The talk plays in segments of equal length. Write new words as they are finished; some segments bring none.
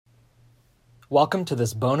Welcome to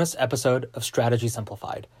this bonus episode of Strategy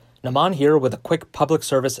Simplified. Naman here with a quick public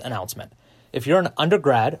service announcement. If you're an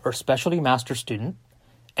undergrad or specialty master student,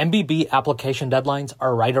 MBB application deadlines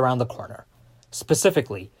are right around the corner.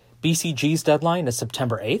 Specifically, BCG's deadline is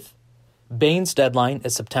September 8th, Bain's deadline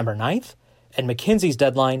is September 9th, and McKinsey's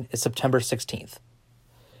deadline is September 16th.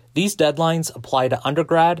 These deadlines apply to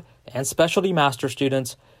undergrad and specialty master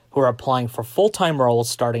students who are applying for full-time roles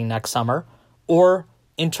starting next summer or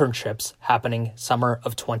internships happening summer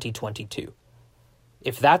of 2022.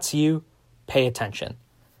 If that's you, pay attention.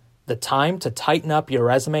 The time to tighten up your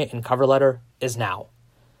resume and cover letter is now.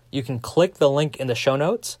 You can click the link in the show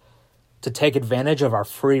notes to take advantage of our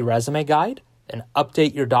free resume guide and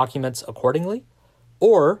update your documents accordingly,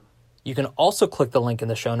 or you can also click the link in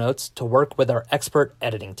the show notes to work with our expert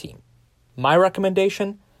editing team. My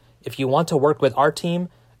recommendation, if you want to work with our team,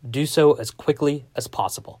 do so as quickly as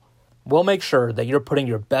possible. We'll make sure that you're putting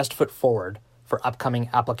your best foot forward for upcoming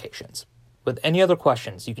applications. With any other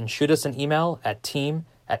questions, you can shoot us an email at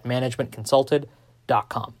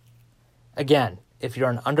team@managementconsulted.com. Again, if you're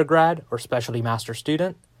an undergrad or specialty master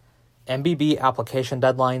student, MBB application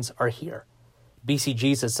deadlines are here.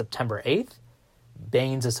 BCG's is September 8th,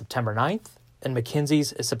 Bain's is September 9th, and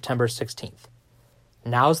McKinsey's is September 16th.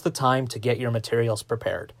 Now's the time to get your materials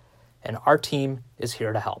prepared, and our team is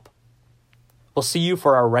here to help. We'll see you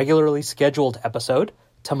for our regularly scheduled episode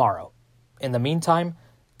tomorrow. In the meantime,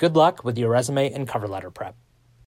 good luck with your resume and cover letter prep.